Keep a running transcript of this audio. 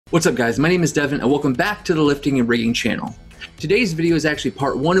What's up guys, my name is Devin and welcome back to the Lifting and Rigging channel. Today's video is actually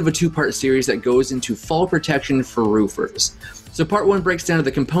part one of a two-part series that goes into fall protection for roofers. So part one breaks down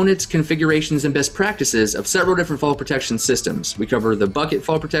the components, configurations, and best practices of several different fall protection systems. We cover the bucket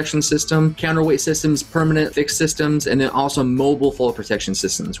fall protection system, counterweight systems, permanent fixed systems, and then also mobile fall protection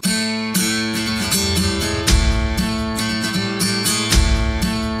systems.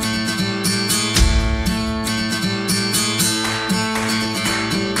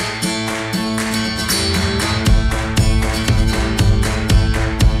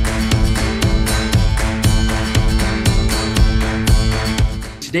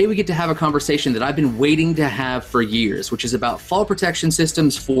 Today we get to have a conversation that I've been waiting to have for years, which is about fall protection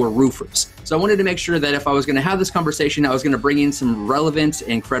systems for roofers. So I wanted to make sure that if I was going to have this conversation, I was going to bring in some relevant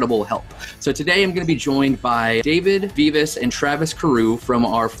and credible help. So today I'm going to be joined by David Vivas and Travis Carew from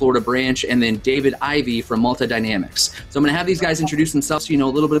our Florida branch, and then David Ivey from Multidynamics. So I'm going to have these guys introduce themselves so you know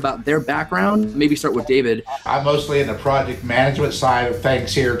a little bit about their background. Maybe start with David. I'm mostly in the project management side of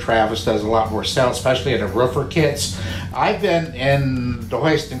things here. Travis does a lot more sales, especially in the roofer kits. I've been in the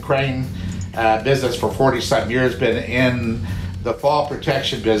hoist and crane business for 40-something years, been in the fall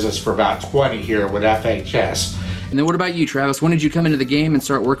protection business for about 20 here with FHS. And then what about you, Travis? When did you come into the game and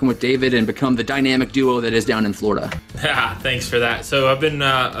start working with David and become the dynamic duo that is down in Florida? Thanks for that. So I've been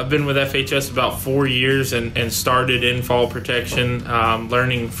with FHS about 4 years and started in fall protection,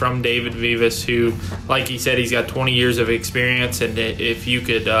 learning from David Vivas, who, like he said, he's got 20 years of experience. And if you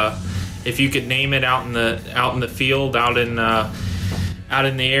could name it out in the field, out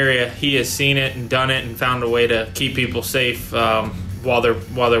in the area, he has seen it and done it and found a way to keep people safe while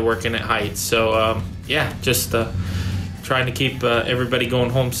they're working at heights. So just trying to keep everybody going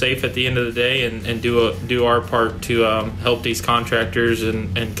home safe at the end of the day and do our part to help these contractors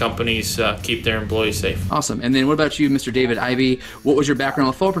and companies keep their employees safe. Awesome. And then what about you, Mr. David Ivey? What was your background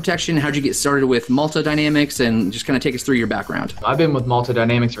with fall protection? How'd you get started with Multidynamics? And just kind of take us through your background. I've been with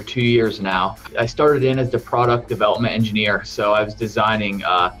Multidynamics for 2 years now. I started in as the product development engineer, so I was designing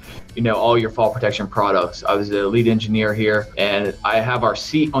all your fall protection products. I was the lead engineer here, and I have our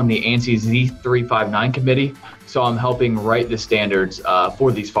seat on the ANSI Z359 committee. So I'm helping write the standards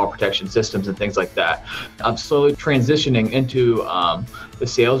for these fall protection systems and things like that. I'm slowly transitioning into the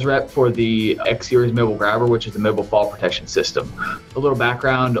sales rep for the X-Series mobile grabber, which is the mobile fall protection system. A little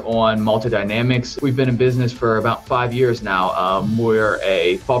background on Multidynamics. We've been in business for about 5 years now. We're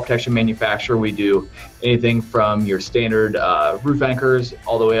a fall protection manufacturer. We do anything from your standard roof anchors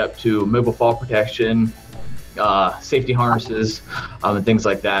all the way up to mobile fall protection, safety harnesses, and things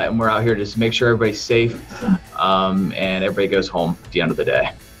like that. And we're out here just to make sure everybody's safe and everybody goes home at the end of the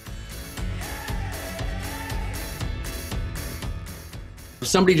day. If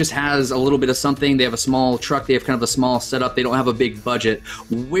somebody just has a little bit of something, they have a small truck, they have kind of a small setup, they don't have a big budget,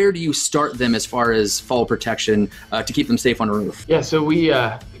 where do you start them as far as fall protection to keep them safe on a roof? Yeah, so we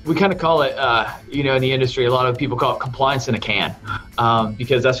kind of call it, in the industry, a lot of people call it compliance in a can,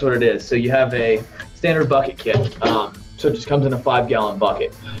 because that's what it is. So you have a standard bucket kit. So it just comes in a 5-gallon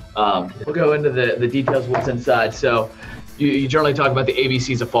bucket. We'll go into the details of what's inside. So you generally talk about the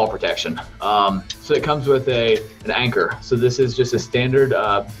ABCs of fall protection. So it comes with an anchor. So this is just a standard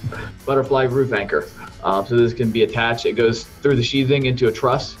butterfly roof anchor. So this can be attached. It goes through the sheathing into a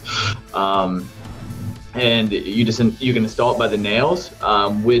truss. And you can install it by the nails,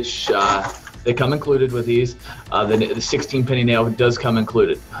 which they come included with these. The 16 penny nail does come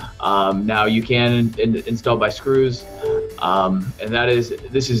included. Now you can install by screws, and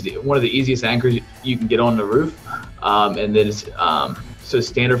this is one of the easiest anchors you can get on the roof. And then so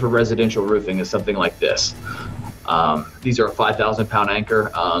standard for residential roofing is something like this. These are a 5,000 pound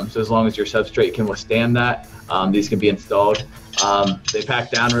anchor, so as long as your substrate can withstand that, these can be installed. They pack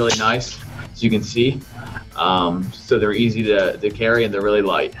down really nice, as you can see. So they're easy to carry and they're really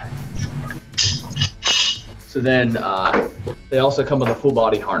light. So then they also come with a full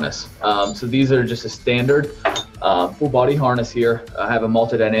body harness. So these are just a standard full body harness here. I have a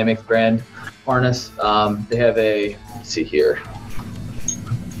Multidynamics brand harness. They have let's see here.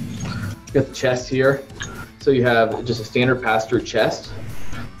 You got the chest here. So you have just a standard pass-through chest,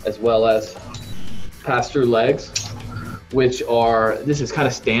 as well as pass-through legs, this is kind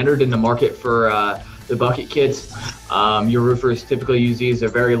of standard in the market for the bucket kits. Your roofers typically use these. They're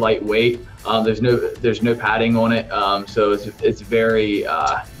very lightweight. There's no padding on it, so it's very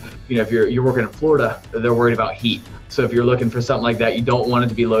if you're working in Florida, they're worried about heat. So if you're looking for something like that, you don't want it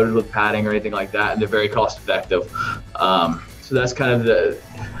to be loaded with padding or anything like that, and they're very cost effective. So that's kind of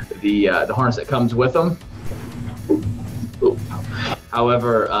the harness that comes with them.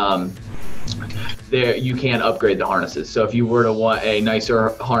 However, there you can upgrade the harnesses. So if you were to want a nicer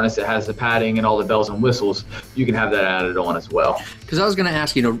harness that has the padding and all the bells and whistles, you can have that added on as well. Because I was going to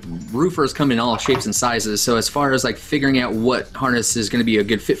ask, roofers come in all shapes and sizes. So as far as like figuring out what harness is going to be a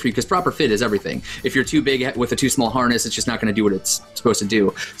good fit for you, because proper fit is everything. If you're too big with a too small harness, it's just not going to do what it's supposed to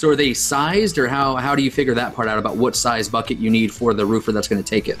do. So are they sized, or how do you figure that part out about what size bucket you need for the roofer that's going to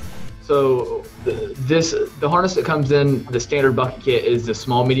take it? So the harness that comes in the standard bucket kit is the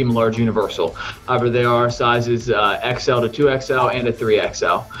small, medium, large universal. However, there are sizes XL to 2XL and a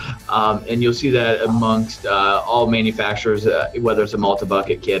 3XL. And you'll see that amongst all manufacturers, whether it's a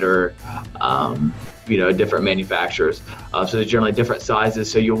multi-bucket kit or different manufacturers. So there's generally different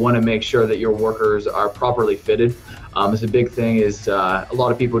sizes. So you'll want to make sure that your workers are properly fitted. It's a big thing is a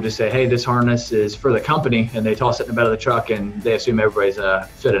lot of people just say, hey, this harness is for the company, and they toss it in the bed of the truck and they assume everybody's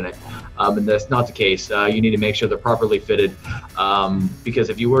fit in it. And that's not the case. You need to make sure they're properly fitted, because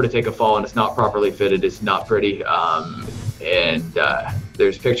if you were to take a fall and it's not properly fitted, it's not pretty. And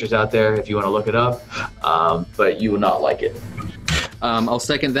there's pictures out there if you want to look it up, but you will not like it. I'll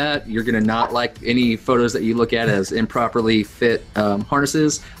second that. You're going to not like any photos that you look at as improperly fit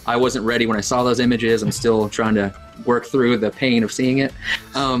harnesses. I wasn't ready when I saw those images. I'm still trying to work through the pain of seeing it.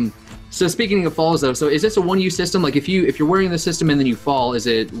 So speaking of falls, though, so is this a one-use system? Like if you're wearing the system and then you fall, is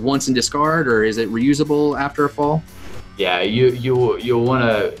it once and discard, or is it reusable after a fall? Yeah, you'll want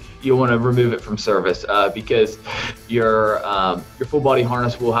to remove it from service because your full body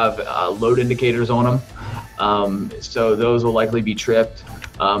harness will have load indicators on them. So those will likely be tripped.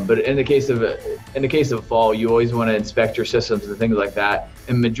 But in the case of a fall, you always want to inspect your systems and things like that.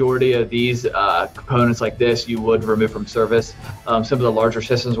 And majority of these components like this, you would remove from service. Some of the larger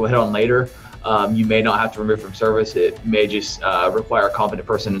systems we'll hit on later. You may not have to remove from service. It may just require a competent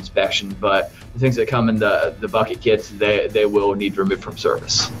person inspection. But the things that come in the bucket kits, they will need to remove from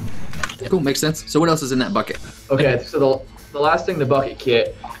service. Cool, makes sense. So what else is in that bucket? Okay, so the last thing in the bucket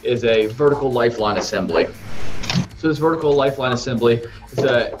kit is a vertical lifeline assembly. So this vertical lifeline assembly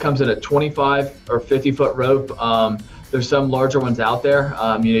comes in a 25 or 50 foot rope. There's some larger ones out there.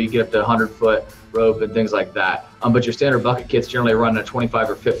 You get up to 100-foot rope and things like that. But your standard bucket kits generally run a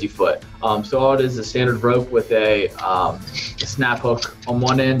 25 or 50 foot. So all it is a standard rope with a snap hook on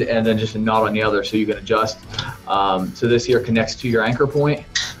one end and then just a knot on the other, so you can adjust. So this here connects to your anchor point,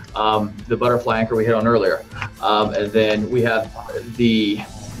 the butterfly anchor we hit on earlier. And then we have the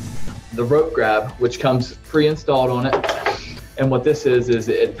rope grab, which comes pre-installed on it. And what this is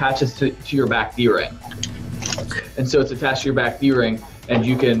it attaches to your back D-ring. And so it's attached to your back D-ring, and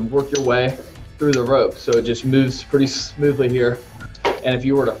you can work your way through the rope. So it just moves pretty smoothly here. And if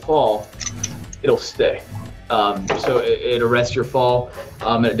you were to fall, it'll stay. So it arrests your fall,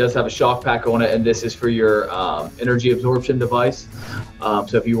 and it does have a shock pack on it, and this is for your energy absorption device.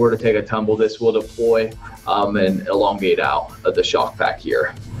 So if you were to take a tumble, this will deploy and elongate out the shock pack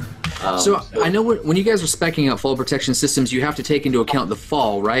here. So I know when you guys are speccing out fall protection systems, you have to take into account the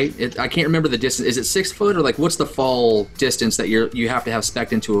fall, right? I can't remember the distance. Is it 6 foot, or like what's the fall distance that you have to have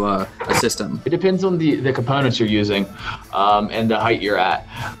specced into a system? It depends on the components you're using and the height you're at.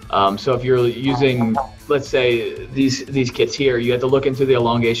 So if you're using, let's say these kits here, you have to look into the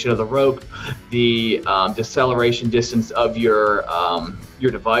elongation of the rope, the deceleration distance of your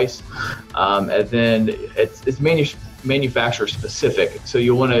device, and then it's manufacturer specific. So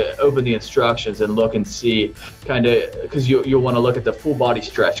you'll want to open the instructions and look and see because you'll want to look at the full body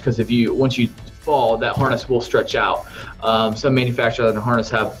stretch, because once you fall, that harness will stretch out. Some manufacturers of the harness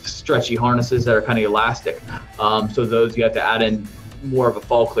have stretchy harnesses that are kind of elastic. So those you have to add in more of a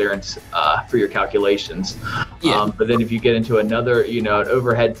fall clearance for your calculations. Yeah. But then if you get into another, an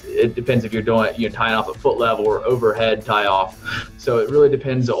overhead, it depends if you're doing, tying off at foot level or overhead tie off. So it really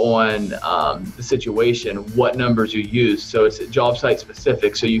depends on the situation, what numbers you use. So it's job site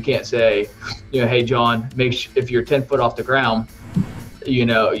specific. So you can't say, hey, John, if you're 10 foot off the ground, you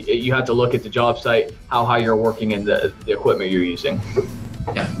have to look at the job site, how high you're working, and the equipment you're using.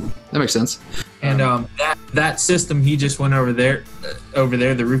 Yeah, that makes sense. And that system he just went over there,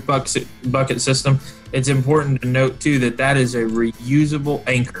 the roof bucket system, it's important to note too that is a reusable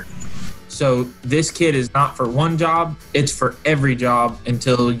anchor. So this kit is not for one job, it's for every job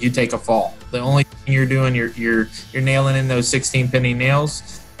until you take a fall. The only thing you're doing, you're nailing in those 16 penny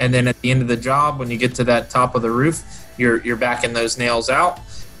nails, and then at the end of the job, when you get to that top of the roof, you're backing those nails out,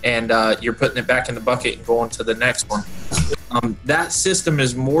 and you're putting it back in the bucket and going to the next one. That system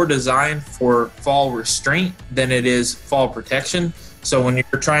is more designed for fall restraint than it is fall protection. So when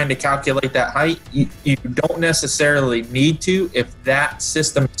you're trying to calculate that height, you don't necessarily need to if that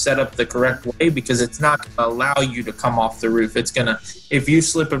system is set up the correct way, because it's not going to allow you to come off the roof. It's going to, if you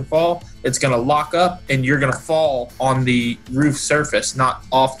slip and fall, it's going to lock up and you're going to fall on the roof surface, not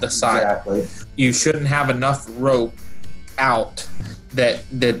off the side. Exactly. You shouldn't have enough rope out that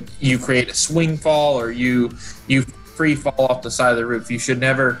you create a swing fall or you free fall off the side of the roof. You should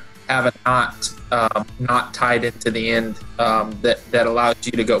never have a knot tied into the end that allows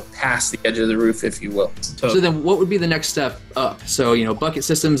you to go past the edge of the roof, if you will. So then what would be the next step up? So, bucket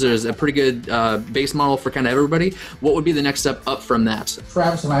systems is a pretty good base model for kind of everybody. What would be the next step up from that?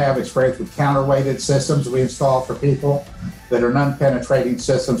 Travis and I have experience with counterweighted systems we install for people that are non-penetrating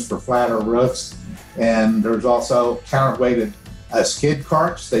systems for flatter roofs. And there's also counterweighted skid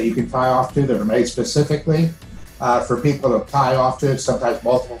carts that you can tie off to that are made specifically for people to tie off to, sometimes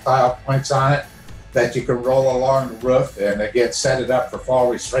multiple tie-off points on it, that you can roll along the roof and again set it up for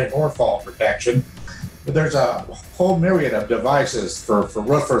fall restraint or fall protection. But there's a whole myriad of devices for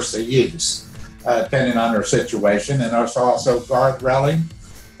roofers to use, depending on their situation. And there's also guard railing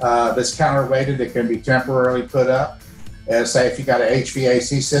that's counterweighted that can be temporarily put up. Say if you got an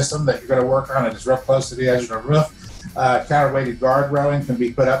HVAC system that you're going to work on and it's real close to the edge of the roof, counterweighted guard railing can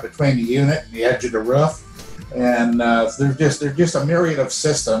be put up between the unit and the edge of the roof. And there's just a myriad of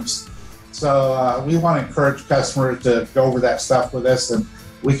systems. So we want to encourage customers to go over that stuff with us, and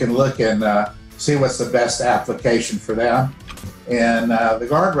we can look and see what's the best application for them. And the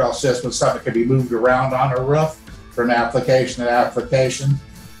guardrail system is something that can be moved around on a roof from application to application.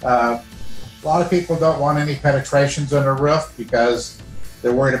 A lot of people don't want any penetrations on their roof because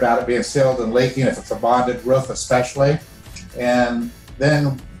they're worried about it being sealed and leaking, if it's a bonded roof especially. And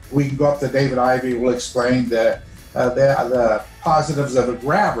then we can go up to David Ivy, will explain the positives of a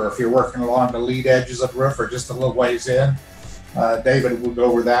grabber if you're working along the lead edges of the roof or just a little ways in. David will go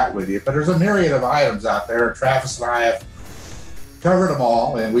over that with you. But there's a myriad of items out there. Travis and I have covered them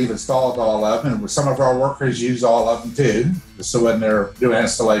all, and we've installed all of them. And some of our workers use all of them too, so when they're doing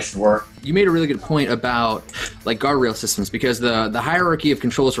installation work. You made a really good point about like guardrail systems, because the hierarchy of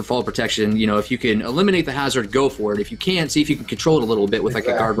controls for fall protection, if you can eliminate the hazard, go for it. If you can't, see if you can control it a little bit with like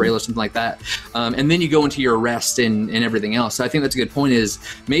a guardrail or something like that. And then you go into your arrest and everything else. So I think that's a good point, is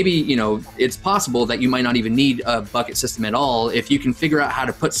maybe, it's possible that you might not even need a bucket system at all. If you can figure out how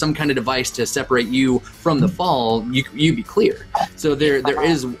to put some kind of device to separate you from the fall, you'd be clear. So there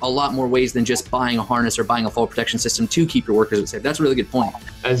is a lot more ways than just buying a harness or buying a fall protection system to keep your workers safe. That's a really good point.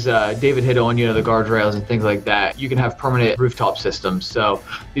 As David hit on, the guardrails and things like that, you can have permanent rooftop systems. So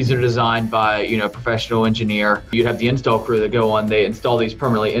these are designed by, a professional engineer. You'd have the install crew that go on, they install these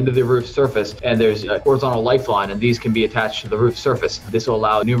permanently into the roof surface, and there's a horizontal lifeline, and these can be attached to the roof surface. This will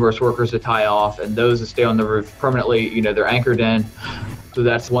allow numerous workers to tie off, and those that stay on the roof permanently, they're anchored in. So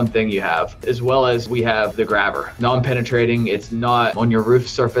that's one thing you have, as well as we have the grabber. Non-penetrating, it's not on your roof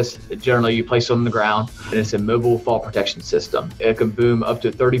surface. Generally, you place it on the ground, and it's a mobile fall protection system. It can boom up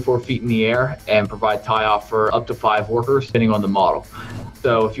to 34 feet in the air and provide tie-off for up to 5 workers, depending on the model.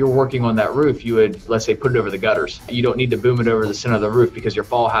 So if you're working on that roof, you would, let's say, put it over the gutters. You don't need to boom it over the center of the roof because your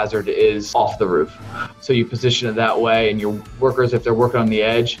fall hazard is off the roof. So you position it that way, and your workers, if they're working on the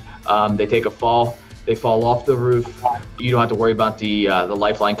edge, they take a fall. They fall off the roof. You don't have to worry about the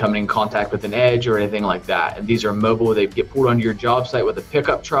lifeline coming in contact with an edge or anything like that. And these are mobile. They get pulled onto your job site with a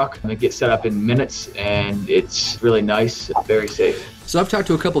pickup truck, and they get set up in minutes, and it's really nice, very safe. So I've talked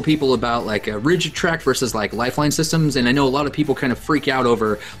to a couple people about like a rigid track versus like lifeline systems, and I know a lot of people kind of freak out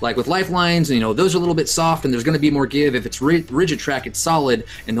over like with lifelines, and those are a little bit soft and there's going to be more give. If it's rigid track, it's solid,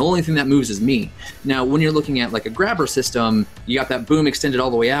 and the only thing that moves is me. Now, when you're looking at like a grabber system, you got that boom extended all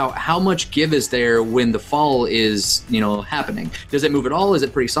the way out. How much give is there when the fall is happening? Does it move at all? Is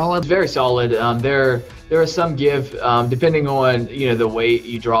it pretty solid? It's very solid. There is some give depending on the weight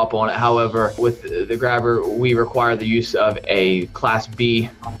you drop on it. However, with the grabber, we require the use of a Class B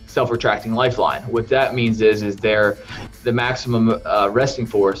self-retracting lifeline. What that means is the maximum resting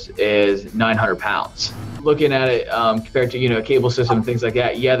force is 900 pounds. Looking at it compared to a cable system and things like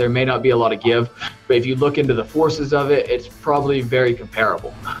that, yeah, there may not be a lot of give, but if you look into the forces of it, it's probably very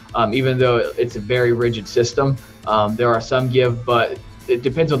comparable. Even though it's a very rigid system, there are some give, but it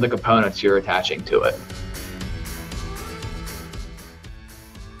depends on the components you're attaching to it.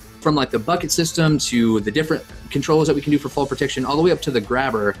 From like the bucket system to the different controls that we can do for fall protection, all the way up to the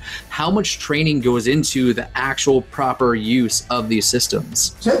grabber, how much training goes into the actual proper use of these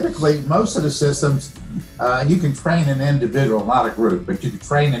systems? Typically, most of the systems, you can train an individual, not a group, but you can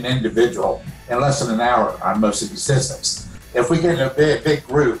train an individual in less than an hour on most of these systems. If we get in a big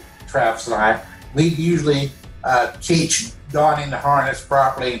group, Travis and I, we usually teach donning the harness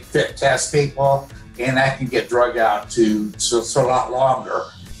properly, fit test people, and that can get drug out to so a lot longer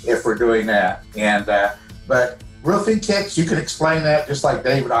if we're doing that. And but roofing kits, you can explain that just like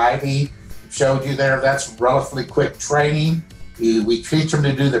David Ivy showed you there. That's relatively quick training. We teach them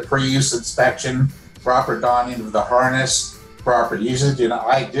to do the pre-use inspection, proper donning of the harness, proper usage, and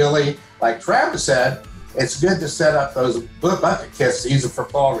ideally, like Travis said, it's good to set up those bucket kits to use it for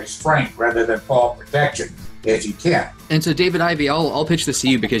fall restraint rather than fall protection if you can. And so, David Ivy, I'll pitch this to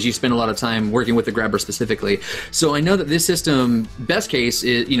you because you spend a lot of time working with the grabber specifically. So I know that this system, best case,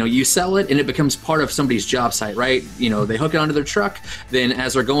 is you sell it and it becomes part of somebody's job site, right? They hook it onto their truck. Then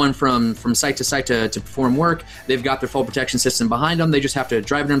as they're going from site to site to perform work, they've got their fall protection system behind them. They just have to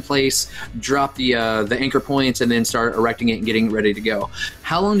drive it in place, drop the anchor points, and then start erecting it and getting it ready to go.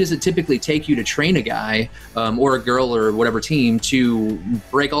 How long does it typically take you to train a guy or a girl or whatever team to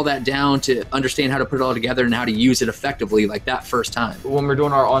break all that down, to understand how to put it all together and how to use it effectively like that first time? When we're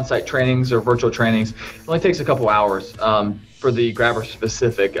doing our on-site trainings or virtual trainings, it only takes a couple hours for the grabber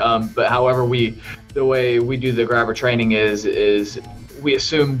specific. But however, the way we do the grabber training is we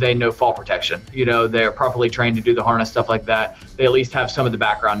assume they know fall protection. They're properly trained to do the harness, stuff like that. They at least have some of the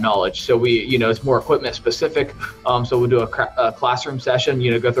background knowledge. So it's more equipment specific. So we'll do a classroom session,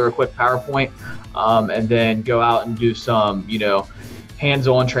 go through a quick PowerPoint, and then go out and do some,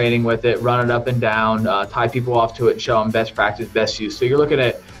 hands-on training with it, run it up and down, tie people off to it, and show them best practice, best use. So you're looking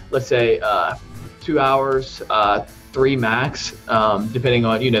at, let's say, 2 hours, 3 max, depending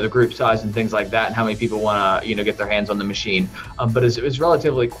on the group size and things like that, and how many people want to get their hands on the machine. But it's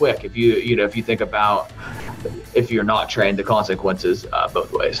relatively quick if you think about, if you're not trained, the consequences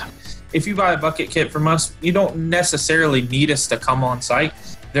both ways. If you buy a bucket kit from us, you don't necessarily need us to come on site.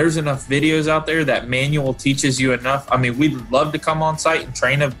 There's enough videos out there that manual teaches you enough. I mean, we'd love to come on site and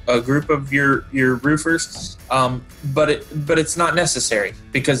train a group of your roofers, but it's not necessary,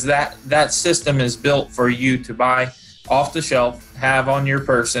 because that system is built for you to buy off the shelf, have on your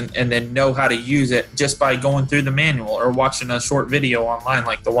person, and then know how to use it just by going through the manual or watching a short video online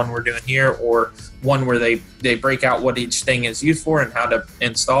like the one we're doing here, or one where they break out what each thing is used for and how to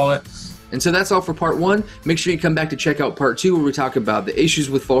install it. And so that's all for part 1. Make sure you come back to check out part 2, where we talk about the issues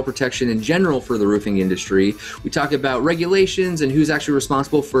with fall protection in general for the roofing industry. We talk about regulations and who's actually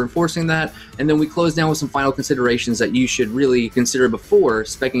responsible for enforcing that. And then we close down with some final considerations that you should really consider before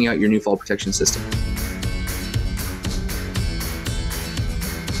speccing out your new fall protection system.